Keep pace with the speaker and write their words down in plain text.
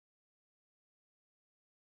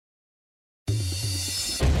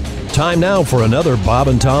Time now for another Bob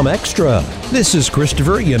and Tom Extra. This is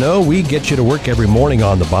Christopher. You know, we get you to work every morning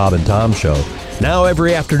on the Bob and Tom Show. Now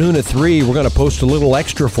every afternoon at 3, we're going to post a little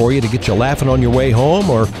extra for you to get you laughing on your way home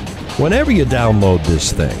or whenever you download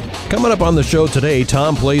this thing. Coming up on the show today,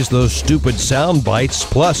 Tom plays those stupid sound bites,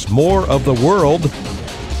 plus more of the World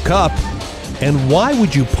Cup. And why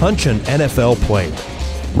would you punch an NFL player?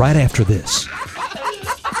 Right after this.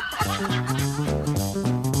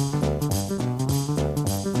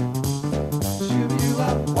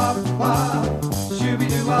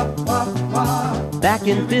 Back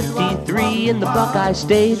in 53 in the Buckeye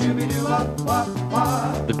State,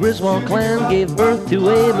 the Griswold clan gave birth to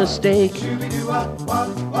a mistake.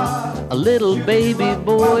 A little baby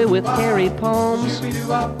boy with hairy palms.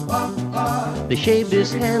 They shaved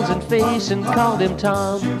his hands and face and called him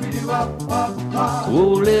Tom.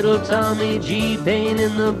 Oh, little Tommy G, pain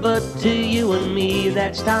in the butt to you and me.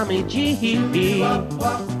 That's Tommy G.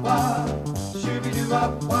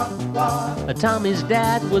 Tommy's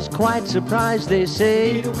dad was quite surprised, they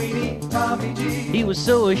say. He was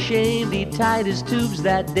so ashamed he tied his tubes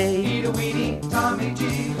that day.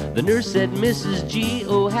 The nurse said, Mrs. G,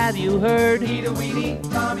 oh, have you heard?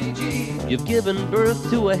 You've given birth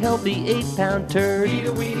to a healthy 8-pound turd.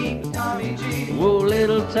 Whoa,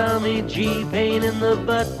 little Tommy G, pain in the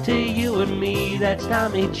butt to you and me. That's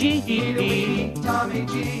Tommy G. Tommy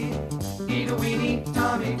G.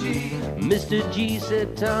 Tommy G. Mr. G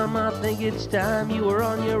said, Tom, I think it's time you were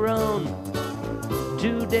on your own.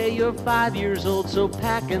 Today you're 5 years old, so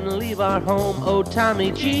pack and leave our home. Oh,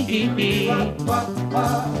 Tommy G.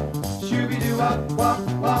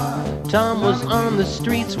 Tom was on the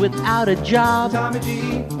streets without a job. Tommy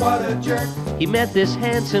G, what a jerk. He met this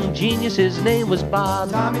handsome genius, his name was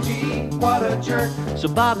Bob. Tommy G, what a jerk. So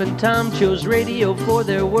Bob and Tom chose radio for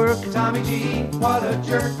their work. Tommy G, what a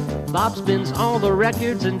jerk. Bob spins all the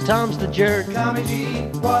records and Tom's the jerk. Tommy G,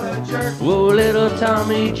 what a jerk. Whoa, little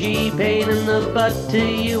Tommy G, pain in the butt to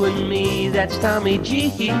you and me. That's Tommy G.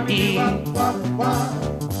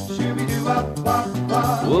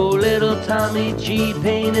 Whoa, little Tommy G,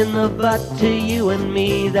 pain in the butt to you and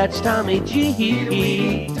me. That's Tommy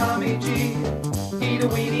G. Tommy G.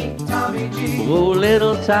 Tommy G. Whoa,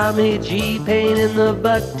 little Tommy G, pain in the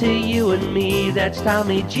butt to you and me. That's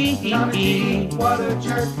Tommy G. Tommy G, what a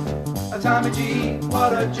jerk. Tommy G,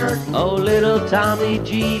 what a jerk. Oh, little Tommy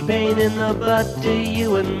G, pain in the butt to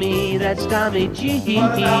you and me. That's Tommy G.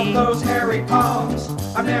 What about those hairy palms?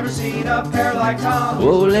 I've never seen a pair like Tom's.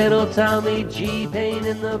 Oh, little Tommy G, pain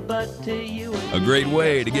in the butt to you and me. A great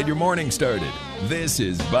way to get your morning started. This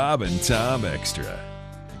is Bob and Tom Extra.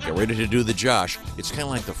 Get ready to do the Josh. It's kind of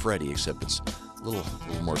like the Freddy, except it's a little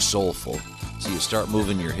more soulful. So you start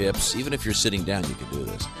moving your hips. Even if you're sitting down, you can do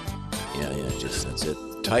this. Yeah, just that's it.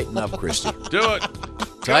 Tighten up, Christy. Do it.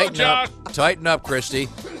 Tighten up, Christy.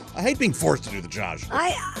 I hate being forced to do the Josh.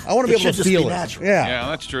 I want to be able to feel it. Yeah,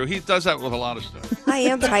 that's true. He does that with a lot of stuff. I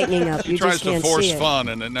am tightening up. He tries to force fun,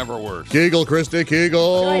 and it never works. Kegel, Christy,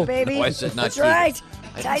 Kegel. That's right, baby. Oh, I said not That's Kegel. right.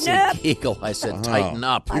 I Tighten didn't up. say Kegel. I said tighten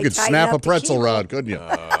up. You could snap a pretzel rod, couldn't you?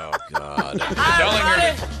 Oh, God. Telling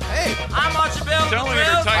her to, I'm Archie Bill. telling her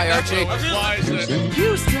to tighten Hi, up Archie. applies that.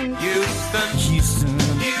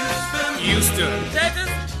 Houston. Texas.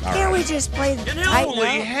 Can't we just play the tighten Holy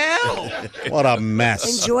up? hell! What a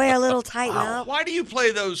mess. Enjoy a little tighten up. Why do you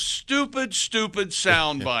play those stupid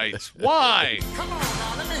sound bites? Why?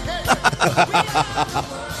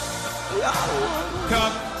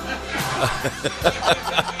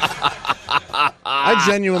 I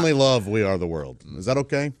genuinely love We Are the World. Is that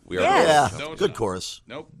okay? We are Yes. No, it's good not. chorus.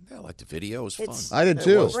 Nope. Yeah, I like the video. It was fun. It's- I did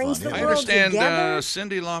too. Brings the I world understand together.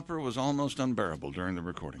 Cyndi Lauper was almost unbearable during the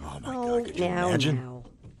recording. Oh, now. No.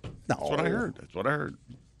 That's what I heard.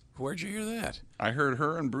 Where'd you hear that? I heard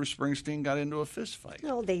her and Bruce Springsteen got into a fist fight.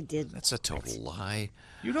 No, they did. That's a total lie.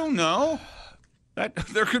 You don't know. That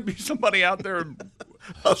there could be somebody out there.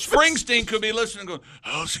 Springsteen could be listening and going,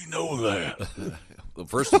 how's he know that? Well,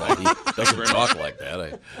 first of all, he doesn't talk like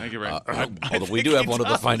that. Thank you very much. Although we do have one of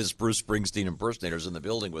the finest Bruce Springsteen impersonators in the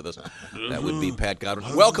building with us. That would be Pat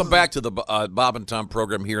Godwin. Welcome back to the Bob and Tom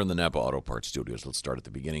program here in the Napa Auto Parts Studios. Let's start at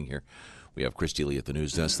the beginning here. We have Chris Dealey at the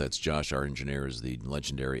news desk. That's Josh. Our engineer is the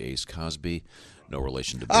legendary Ace Cosby. No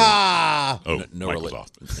relation to Bing.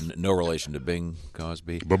 No relation to Bing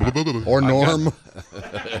Cosby. Or Norm.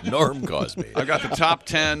 Norm Cosby. I've got the top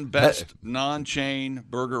 10 best non-chain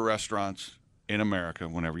burger restaurants in America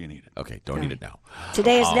whenever you need it. Okay, don't eat it now.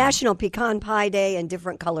 Today is National Pecan Pie Day and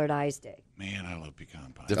Different Colored Eyes Day. Man, I love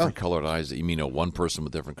pecan pie. Different colored eyes. You mean one person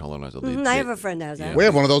with different colored eyes? I have a friend that has that. We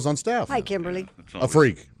have one of those on staff. Hi, Kimberly. A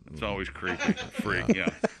freak. It's always creepy. Freak, yeah.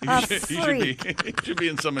 Freak. He should be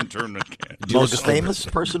in some internment camp. Most famous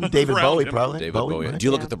person, David Around Bowie, him. probably. David Bowie. right? Do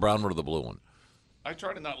you look at the brown one or the blue one? I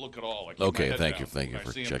try to not look at all. I keep my Okay, head thank down you. Thank you when I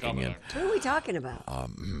for see him checking coming in. up. What are we talking about?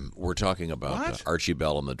 We're talking about What? Archie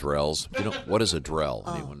Bell and the Drells. Do you know what is a Drell?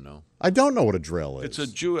 Anyone know? I don't know what a drill is.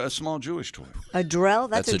 It's a small Jewish toy. A drell?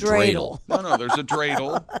 That's a a dreidel. No, there's a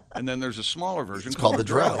dreidel, and then there's a smaller version It's called the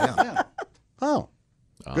drill, yeah. Oh,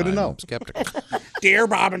 good to know. I'm skeptical. Dear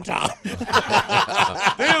Bob and Tom.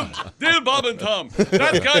 Dear Bob and Tom,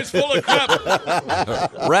 that guy's full of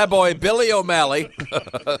crap. Rabbi Billy O'Malley.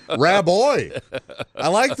 Raboy. I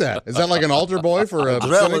like that. Is that like an altar boy for a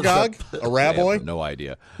Drill is synagogue? A I raboy? have no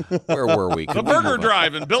idea. Where were we? The Can we Burger move on?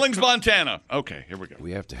 Drive in Billings, Montana. Okay, here we go.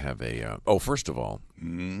 We have to have a. First of all,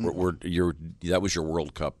 that was your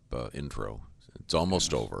World Cup intro. It's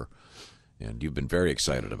almost over, and you've been very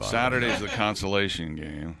excited about Saturday's the consolation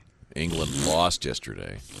game. it. England lost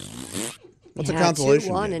yesterday. What's a Yeah,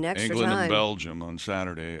 consolation 2-1 game? in extra England time. and Belgium on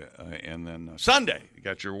Saturday, and then Sunday you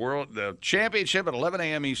got the championship at 11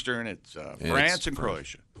 a.m. Eastern. It's France and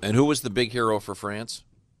Croatia. And who was the big hero for France?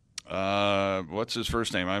 What's his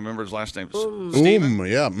first name? I remember his last name. Yeah. Stephen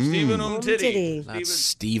Umtiti. Umtiti. Not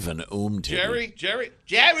Stephen Umtiti.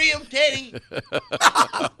 Jerry Umtiti.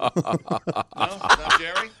 No, not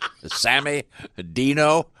Jerry. Sammy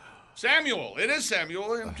Dino. Samuel. It is Samuel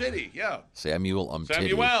Umtiti. Yeah. Samuel Umtiti.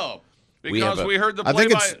 Samuel. We have Because a- we heard the I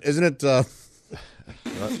think play-by. isn't it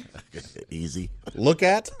Easy. look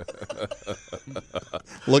at?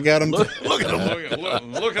 Look at him. Look at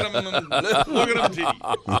him. Look at him. Look at him, Titty.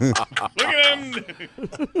 Look at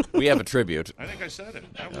him. We have a tribute. I think I said it.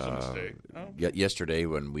 That was a mistake. Oh. Yesterday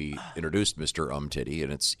when we introduced Mr. Umtiti,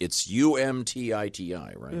 and it's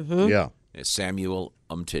Umtiti, right? Yeah. It's Samuel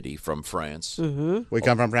Umtiti from France. We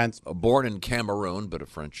come from France. Born in Cameroon, but a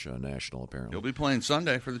French national apparently. He'll be playing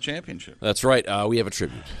Sunday for the championship. That's right. We have a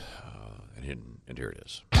tribute, and here it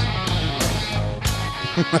is.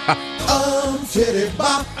 Titty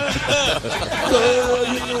bop.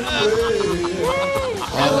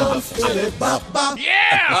 Titty bop bop.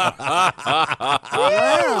 Yeah!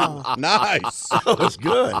 Wow. Nice. That was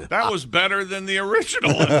good. That was better than the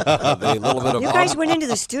original. The little bit of You guys went into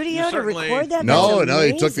the studio to certainly- record that? No, That's no,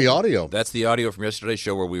 he took the amazing. audio. That's the audio from yesterday's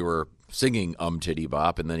show where we were singing Titty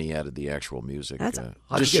Bop, and then he added the actual music. That's-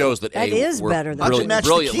 Just shows that That is we're better than- How'd you match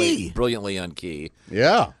the key? brilliantly on key.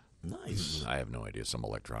 Yeah. Nice. I have no idea, some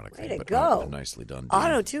electronic Way thing, to but go. nicely done. Dean.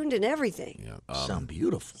 Auto-tuned and everything. Yeah. Sound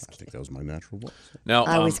beautiful. I think that was my natural voice. Now,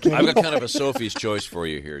 I was I've kidding. got kind of a Sophie's choice for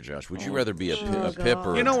you here, Josh. Would you rather be a Pip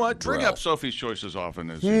or You know what? a Bring Drell? up Sophie's Choice as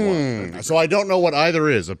often as you want. So I don't know what either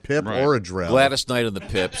is, a pip Right. or a drell. Gladys Knight and the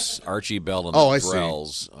Pips, Archie Bell and Oh, the I see.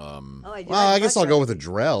 Drells. Oh, I do Well, I like guess I'll that. go with a I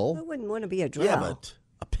drell. wouldn't want to be a drill. Yeah, but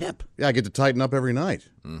a pip. Yeah, I get to tighten up every night.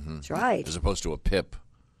 That's right. As opposed to a Pip.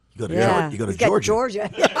 You go to, Yeah. you go to He's got Georgia.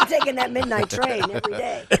 I'm taking that midnight train every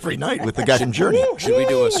day. every night with the guy from Journey. Should we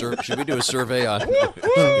do a survey on?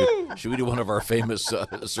 Should we do one of our famous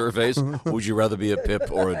surveys? Would you rather be a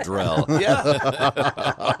Pip or a Drell?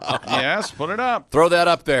 Yes, put it up. Throw that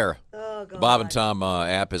up there. Oh, God. Bob and Tom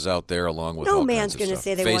app is out there along with No all man's going to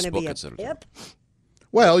say they want to be a et cetera. pip.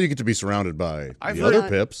 Well, you get to be surrounded by I've the heard- other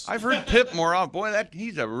pips. I've heard Pip more often. Boy,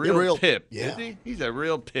 he's a real Pip. yeah. Isn't he? He's a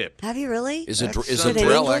real Pip. Have you really? Is a That's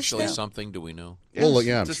Drell English, actually though? something? Do we know? Well,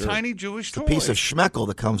 yeah, I'm it's sure. a tiny Jewish toy. A piece of schmeckle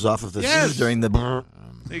that comes off of the Yes. scissors during the.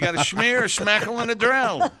 You got a schmear, a schmeckle, and a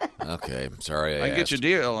drell. Okay, I'm sorry. I can get you a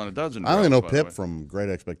deal on a dozen. I only know drells, by the Pip way. from Great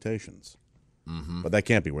Expectations. But that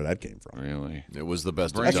can't be where that came from. Really? It was the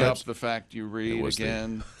best of Bring up jokes. the fact you read was the-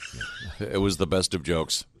 again. It was the best of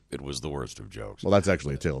jokes. It was the worst of jokes. Well, that's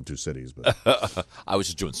actually A Tale of Two Cities. But I was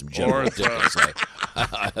just doing some general Or- Dickens.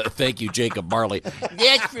 Thank you, Jacob Marley.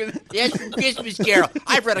 That's from Christmas Carol.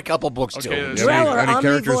 I've read a couple books Okay, too. that's- Drell or any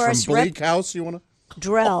characters omnivorous from Bleak House you want to?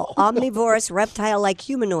 Drell, omnivorous reptile-like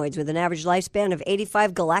humanoids with an average lifespan of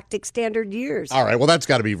 85 galactic standard years. All right. Well, that's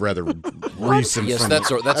got to be rather recent. Yes, from, that's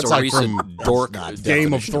a like recent from dork Game of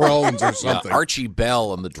definition. Thrones or Yeah, something. Archie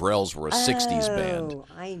Bell and the Drells were a 60s band. Oh,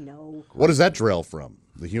 I know. What is that drill from?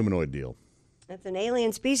 The humanoid deal. That's an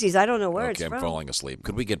alien species. I don't know where Okay, it's I'm from. falling asleep.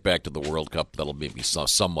 Could we get back to the World Cup? That'll make me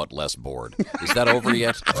somewhat less bored. Is that over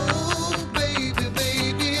yet?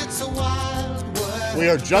 We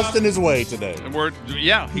are just in his way today.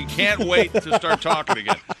 And he can't wait to start talking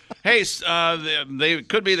again. Hey, they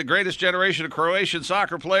could be the greatest generation of Croatian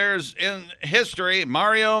soccer players in history.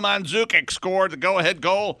 Mario Mandzukic scored the go-ahead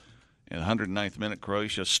goal in the 109th minute.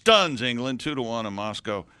 Croatia stuns England 2-1 in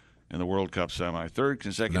Moscow in the World Cup semi. Third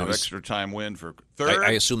consecutive extra time win for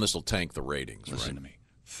I assume this will tank the ratings, Listen right? to me.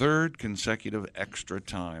 Third consecutive extra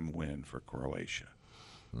time win for Croatia.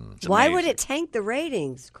 Why amazing. would it tank the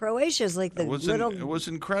ratings? Croatia's like the It little was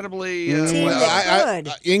incredibly team that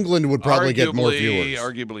could. England would probably get more viewers.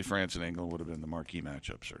 Arguably, France and England would have been the marquee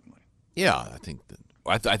matchup, certainly. Yeah, I think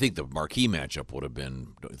I think the marquee matchup would have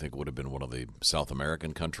been. I think would have been one of the South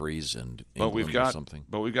American countries and England or something.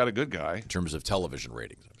 But we've got a good guy in terms of television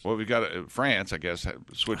ratings. Well, we've got France. I guess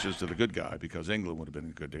switches to the good guy because England would have been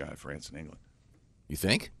a good guy. France and England. You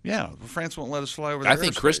think? Yeah, France won't let us fly over. I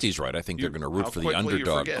think Christie's right. I think they're going to root for the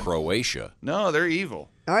underdog, Croatia. No, they're evil.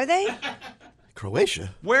 Are they?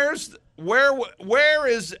 Croatia. Where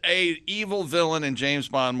is a evil villain in James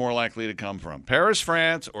Bond more likely to come from? Paris,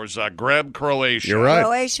 France, or Zagreb, Croatia? You're right.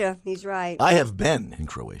 Croatia. He's right. I have been in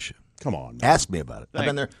Croatia. Come on. Man. Ask me about it. I've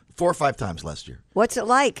been there 4 or 5 times last year. What's it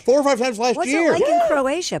like? 4 or 5 times last What's year. it like in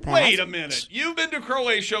Croatia, Pat? Wait a minute. You've been to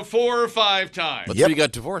Croatia 4 or 5 times. But you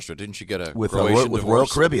got divorced, or didn't you get a with Croatian with divorce? Royal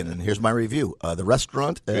Caribbean? And here's my review. The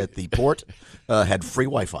restaurant at the port had free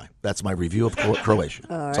Wi-Fi. That's my review of Croatia.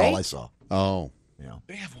 That's all I saw. Oh. Yeah.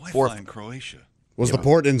 They have Wi-Fi in Croatia. Was the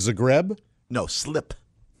port in Zagreb? No, slip.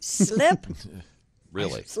 Slip?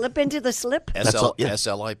 Really? Slip into the slip? SLIP?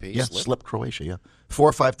 Yeah, slip Croatia, yeah. 4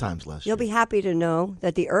 or 5 times last year. You'll be happy to know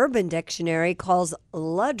that the Urban Dictionary calls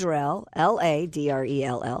Ladrell,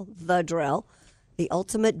 Ladrell, the Drell, the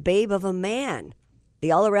ultimate babe of a man,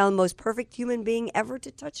 the all-around most perfect human being ever to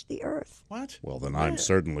touch the earth. What? Well, then I'm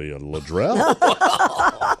certainly a Ladrell.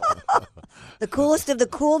 The coolest of the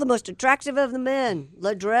cool, the most attractive of the men,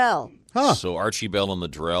 Ladrell. Huh. So Archie Bell and the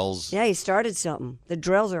Drells. Yeah, he started something. The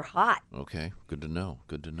Drells are hot. Okay, good to know.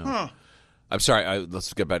 Good to know. Huh. I'm sorry.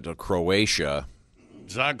 Let's get back to Croatia.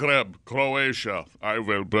 Zagreb, Croatia. I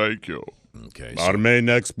will break you. Okay. Our main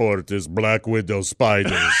export is Black Widow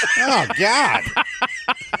spiders. Oh, God.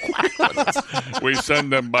 We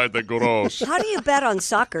send them by the gross. How do you bet on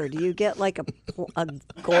soccer? Do you get like a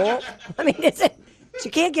goal? I mean,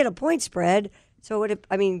 you can't get a point spread. So would it?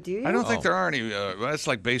 I mean, do you? I don't think there are any. That's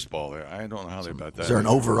like baseball. There, I don't know how they bet that. Is there an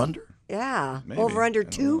over/under? Yeah, Maybe. over under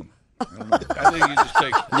 2. I think you just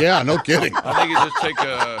take. Yeah, no kidding. I think you just take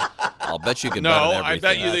a. I'll bet you can. No, bet on I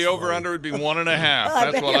bet you everything. the over/under would be 1.5.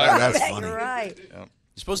 That's what That's bet funny. You're right. You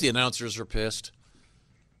suppose the announcers are pissed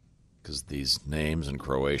because these names in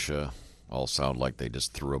Croatia all sound like they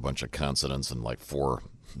just threw a bunch of consonants and like 4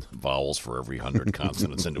 vowels for every 100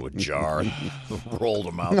 consonants into a jar and rolled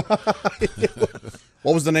them out.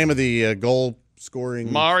 What was the name of the goal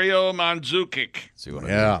scoring? Mario Mandzukic. See what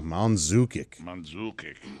Yeah, Mandzukic.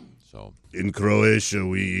 Mandzukic. So In Croatia,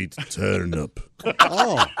 we eat turnip.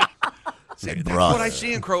 Oh. That's what I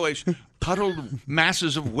see in Croatia. Huddled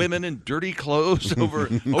masses of women in dirty clothes over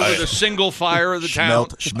the single fire of the town.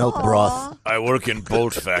 Schmelt broth. I work in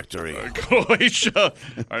bolt factory. Croatia.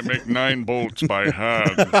 I make 9 bolts by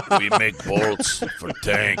hand. We make bolts for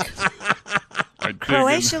tank.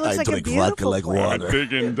 Croatia looks like a drink beautiful vodka like place. water. I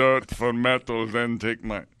dig in dirt for metal, then take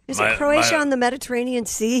my. Is it Croatia on the Mediterranean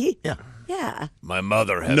Sea? Yeah. Yeah. My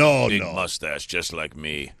mother had a big mustache just like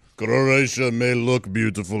me. Croatia may look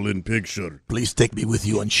beautiful in picture. Please take me with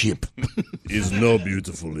you on ship. Is no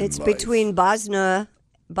beautiful in It's life. between Bosnia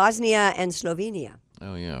and Slovenia.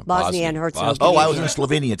 Oh, yeah. Bosnia and Herzegovina. Oh, I was in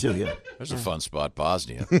Slovenia, too, yeah. There's a fun spot,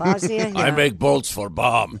 Bosnia. Bosnia, yeah. I make bolts for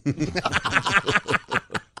bomb.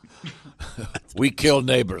 We kill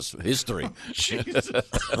neighbors. History.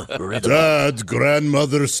 Dad,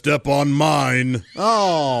 grandmother, step on mine.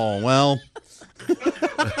 Oh, well.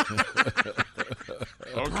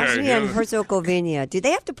 Bosnia and Herzegovina. Do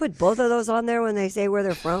they have to put both of those on there when they say where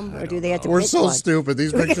they're from, or do they have to? We're pick so one? stupid.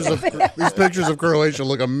 These pictures of Croatia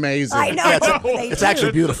look amazing. I know. It's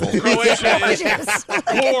actually beautiful. Croatia is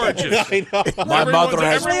gorgeous. My mother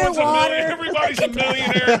has Everybody's a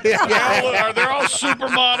millionaire. They're all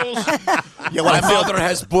supermodels. Yeah, My mother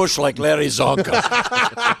has bush like Larry Zonka.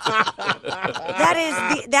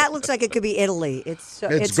 That looks like it could be Italy. It's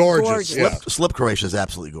gorgeous. Yeah. Slip Croatia is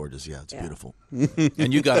absolutely gorgeous. Yeah, it's beautiful.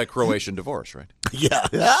 And you got a Croatian divorce, right? Yeah.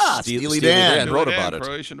 Steely Dan. wrote about it.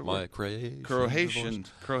 Croatian divorce. My Croatian. Croatian.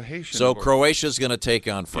 So divorce. Croatia's going to take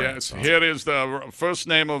on France. Yes, here is the first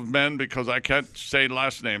name of men because I can't say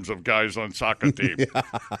last names of guys on soccer team.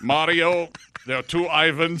 Mario, there are 2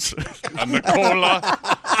 Ivans, a Nicola,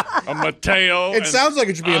 a Matteo. It sounds like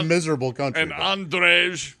it should be a miserable country. And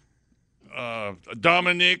Andrej,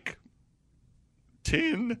 Dominic,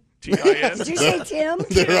 Tin, T-I-N. Did you say Tim?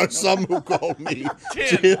 There are some who call me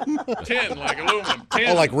Tin, like aluminum. Tin.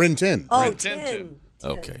 Oh, like Rin Tin. Oh, Rin Tim.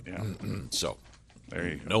 Okay. So, there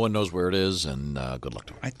you go. no one knows where it is, and good luck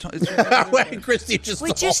to him. Wait, Christy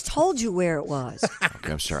We just told you where it was.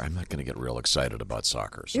 Okay, I'm sorry. I'm not going to get real excited about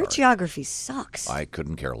soccer. Sorry. Your geography sucks. I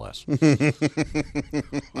couldn't care less. I'm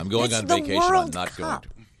going It's on the vacation. I'm World not going Cup. to.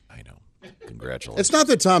 Congratulations. It's not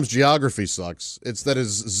that Tom's geography sucks. It's that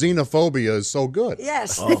his xenophobia is so good.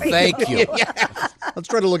 Yes. Thank you. Let's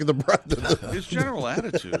try to look at the breadth. His general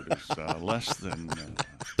attitude is less than.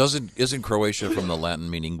 Isn't Croatia from the Latin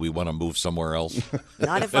meaning we want to move somewhere else?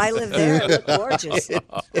 Not if I live there. It looked gorgeous.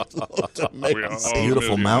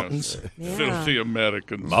 Beautiful mountains. Filthy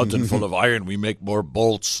Americans. Mountain full of iron, we make more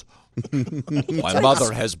bolts. My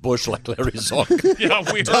mother has bush like Larry Zonk. Yeah,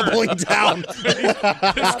 we heard. Doubling down. This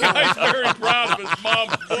guy's very proud of his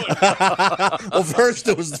mom's bush. Well, first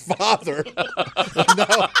it was the father.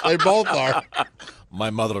 No, they both are. My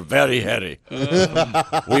mother very hairy.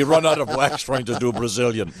 We run out of wax trying to do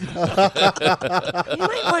Brazilian. You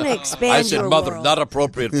might want to expand I said, your mother, world. not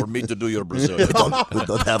appropriate for me to do your Brazilian. We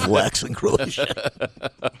don't have wax in Croatia.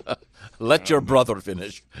 Let your brother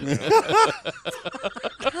finish.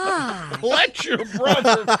 Let your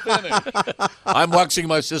brother finish. I'm waxing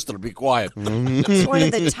my sister. Be quiet. It's one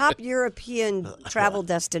of the top European travel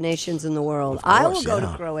destinations in the world. I will go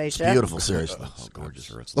to Croatia. Beautiful, seriously. Oh, gorgeous.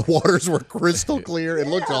 The waters were crystal clear. It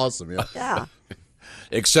looked awesome. Yeah. Yeah.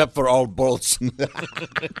 Except for all bolts.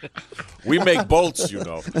 We make bolts, you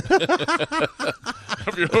know.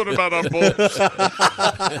 Have you heard about our bolts?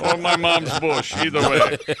 Or my mom's bush, either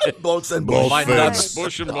way. Bolts and bolts. My nuts.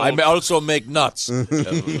 Bush and I bolts. also make nuts.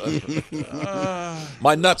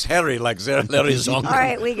 My nuts hairy like Larry Zonk. All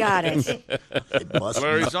right, we got it.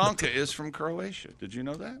 Larry Zonka is from Croatia. Did you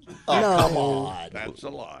know that? No. Come on. That's a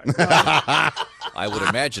lie. I would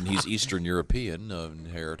imagine he's Eastern European in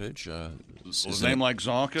heritage. His name like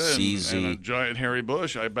Zonka and a giant hairy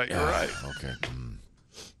bush. I bet you're right. Okay.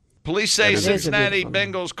 Police say That is a Cincinnati good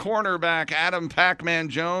Bengals cornerback Adam Pac-Man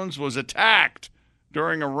Jones was attacked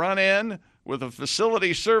during a run-in with a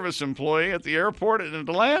facility service employee at the airport in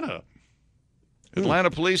Atlanta. Atlanta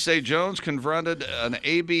police say Jones confronted an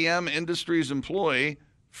ABM Industries employee,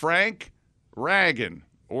 Frank Ragin,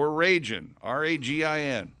 or Ragin,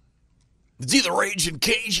 R-A-G-I-N. Is he the Raging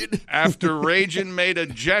Cajun? After Ragin made a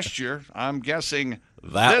gesture, I'm guessing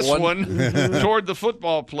That this one? toward the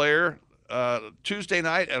football player Tuesday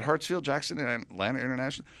night at Hartsfield-Jackson Atlanta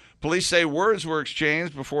International. Police say words were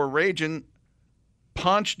exchanged before Ragin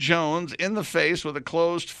punched Jones in the face with a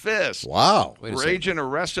closed fist. Wow. Ragin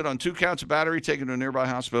arrested on 2 counts of battery, taken to a nearby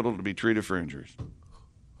hospital to be treated for injuries.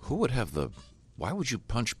 Who would have the? Why would you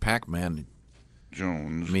punch Pac-Man?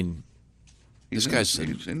 Jones. I mean, he's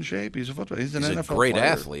in shape. He's a football. He's an he's NFL a great player.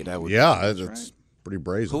 athlete. I would. Yeah, it's pretty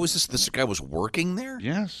brazen. Who is this? This guy was working there?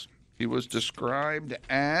 Yes. He was described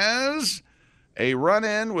as a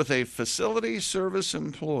run-in with a facility service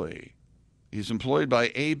employee. He's employed by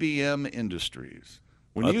ABM Industries.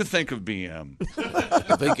 When you think of BM,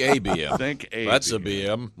 Think ABM. think ABM. That's a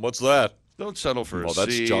BM. What's that? Don't settle for Oh, a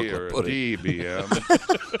that's C chocolate or a pudding. D BM.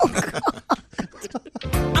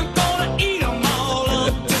 I'm gonna eat them all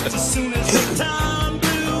up just as soon as the time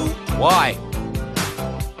do. Why?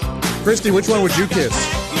 Christy, which one would you kiss?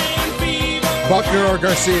 Buckner or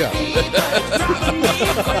Garcia?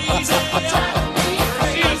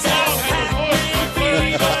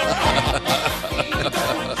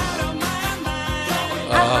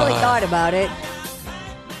 I really thought about it.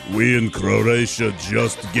 We in Croatia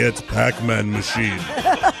just get Pac-Man machine.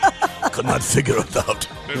 Could not figure it out.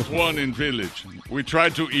 There's one in village. We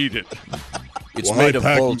tried to eat it. It's made of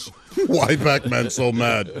bolts. Why Pac-Man so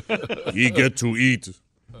mad? He get to eat.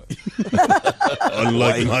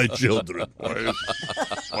 Unlike my children.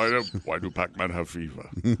 Why do Pac-Man have fever?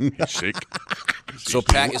 He's sick. So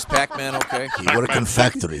is Pac-Man okay? He work in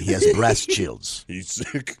factory. He has brass shields. He's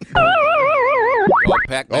sick. Oh,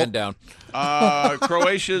 Pac-Man down.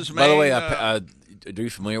 Croatia's main. By the way, are you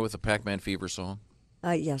familiar with the Pac-Man Fever song?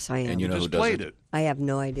 Yes, I am. And you know who just does played it? it. I have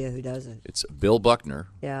no idea who does it. It's Bill Buckner.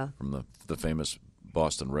 Yeah. From the famous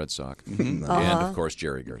Boston Red Sox, Mm-hmm. and of course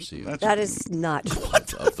Jerry Garcia That is not.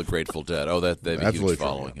 of the Grateful Dead. Oh, they have a Absolutely huge true,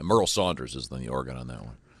 following. And Merle Saunders is the organ on that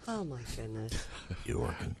one. Oh my goodness.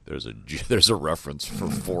 There's a reference for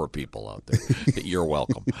 4 people out there. You're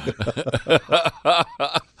welcome.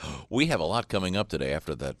 We have a lot coming up today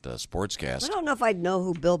after that sportscast. I don't know if I'd know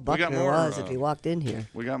who Bill got Buckner more, was if he walked in here.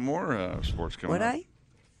 We got more sports coming Would up.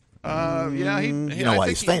 I? Yeah, he You know I why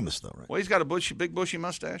think he's famous, though, right? Well, he's got a big bushy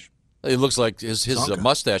mustache. It looks like his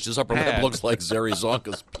mustache, his upper lip Had. looks like Zeri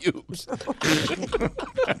Zonka's pubes.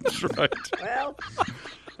 That's right. Well,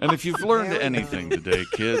 And if you've learned There we anything today,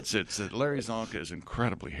 kids, it's that Larry Zonka is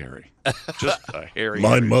incredibly hairy. Just a hairy.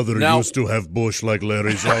 My hairy. mother Now- used to have bush like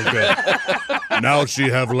Larry Zonka. Now she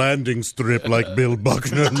have landing strip like Bill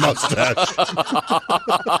Buckner mustache.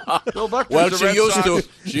 Bill Buckner's Well, the she Red used Sox. to.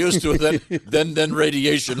 She used to. Then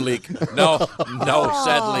radiation leak. No,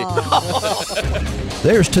 sadly.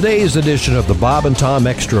 There's today's edition of the Bob and Tom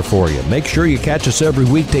Extra for you. Make sure you catch us every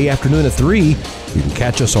weekday afternoon at 3. You can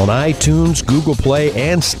catch us on iTunes, Google Play,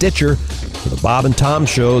 and Stitcher. For the Bob and Tom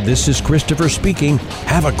Show, this is Christopher speaking.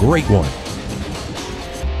 Have a great one.